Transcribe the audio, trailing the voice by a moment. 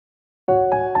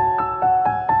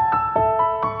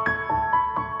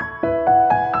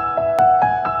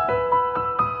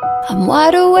I'm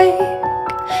wide awake,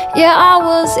 yeah, I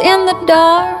was in the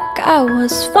dark. I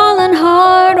was falling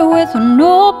hard with an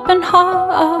open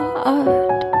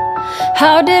heart.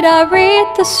 How did I read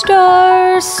the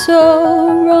stars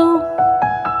so wrong?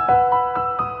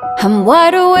 I'm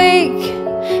wide awake,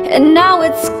 and now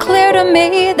it's clear to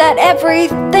me that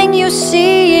everything you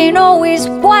see ain't always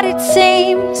what it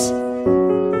seems.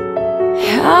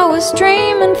 I was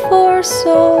dreaming for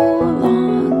so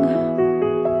long.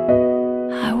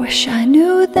 I wish I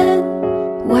knew then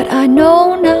what I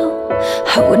know now.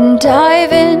 I wouldn't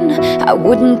dive in, I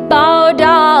wouldn't bow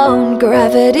down.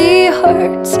 Gravity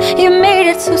hurts, you made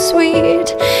it so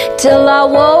sweet, till I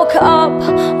woke up,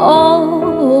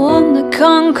 oh, on the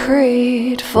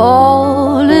concrete,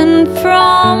 falling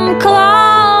from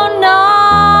cloud nine.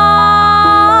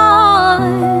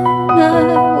 I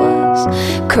was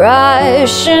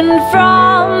crashing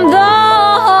from the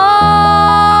height.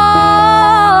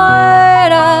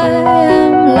 I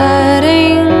am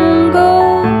letting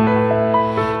go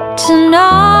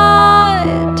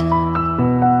tonight.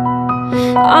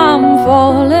 I'm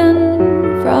falling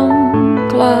from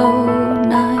cloud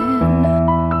nine.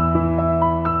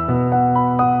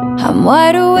 I'm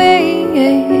wide awake.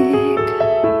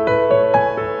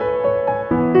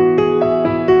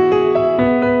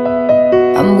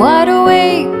 I'm wide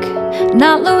awake,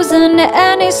 not losing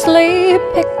any sleep.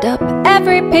 Picked up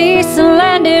every piece and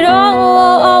landed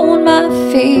all on my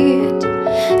feet.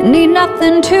 Need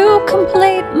nothing to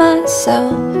complete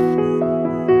myself.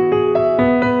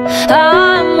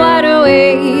 I'm wide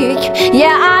awake,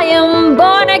 yeah, I am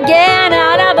born again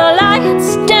out of a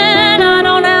lion's den. I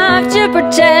don't have to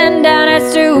pretend, and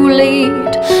it's too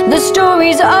late. The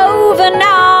story's over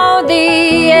now,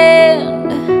 the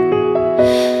end.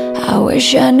 I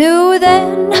wish I knew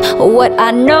then what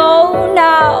I know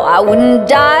now. I wouldn't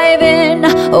dive in, I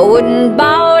wouldn't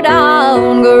bow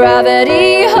down.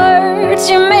 Gravity hurts,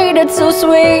 you made it so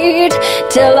sweet,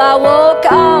 till I woke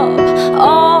up,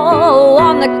 oh,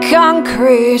 on the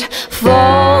concrete,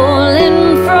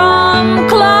 falling from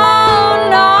cloud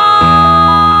nine,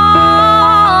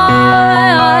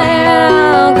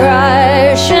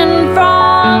 crashing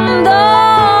from the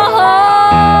height.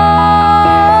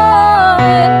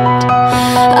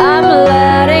 I'm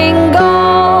letting go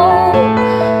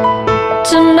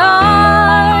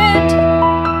tonight.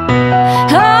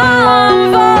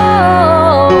 I'm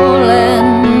falling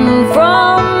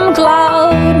from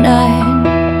cloud nine.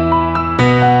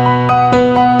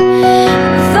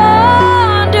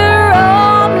 Thunder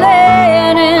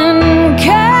rumbling and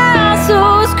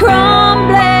castles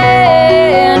crumbling,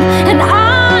 and I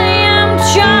am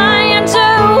trying to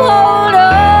hold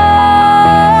on.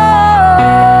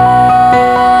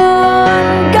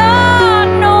 God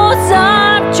knows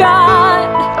I've tried,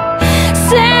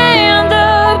 seeing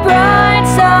the bright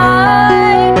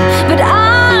side, but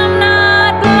I'm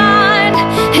not blind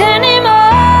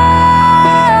anymore.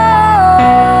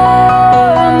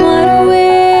 I'm wide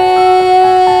awake.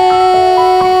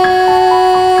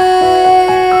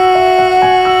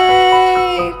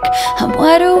 I'm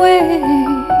wide awake.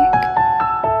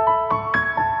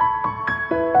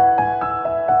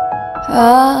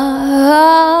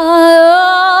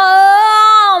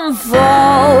 I'm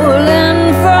falling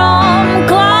from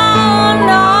cloud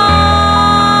nine,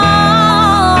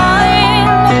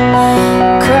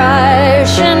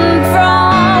 crashing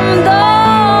from the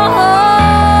height.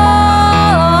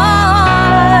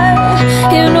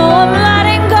 You know I'm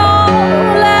letting go,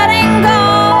 letting go,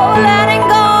 letting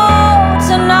go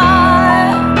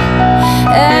tonight.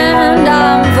 And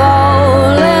I'm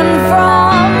falling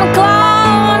from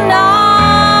cloud nine.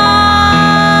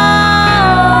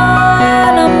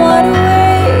 I'm wide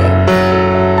awake.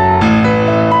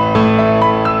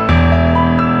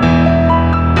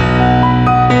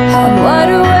 I'm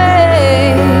wide awake.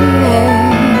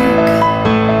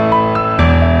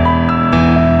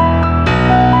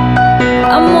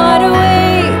 I'm wide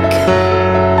awake.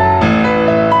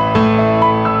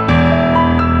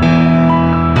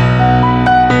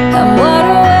 I'm wide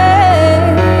awake.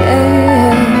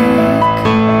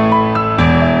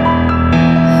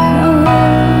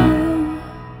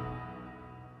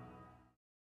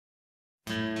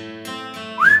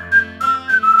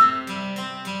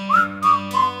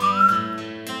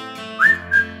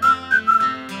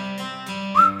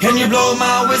 Can you blow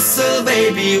my whistle,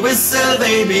 baby,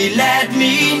 let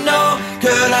me know.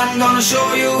 Girl, I'm gonna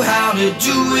show you how to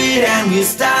do it, and we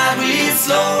start real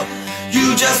slow.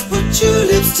 You just put your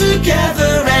lips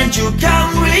together and you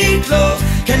come real close.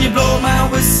 Can you blow my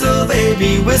whistle,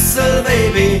 baby,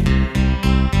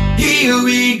 here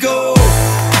we go.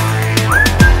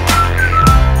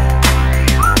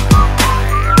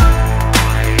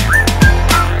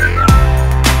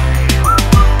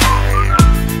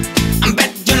 I bet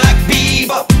you like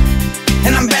bebop,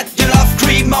 and I bet you love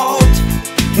creep mode,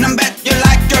 and I bet you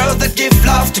like girls that give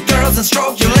love to girls and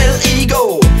stroke your little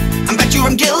ego. I bet you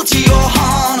I'm guilty or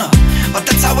honor, but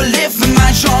that's how I live in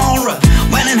my genre.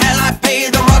 When in hell I pay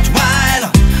the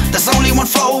Rottweiler, there's only one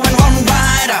flow and one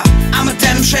rider. I'm a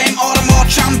damn shame, order more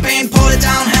champagne, pull it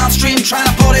down, Hellstream, trying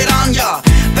to put it on ya.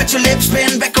 Bet your lips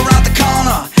spin back around the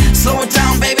corner. Slow it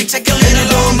down, baby, take a little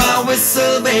longer.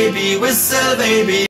 Whistle, baby, whistle, baby.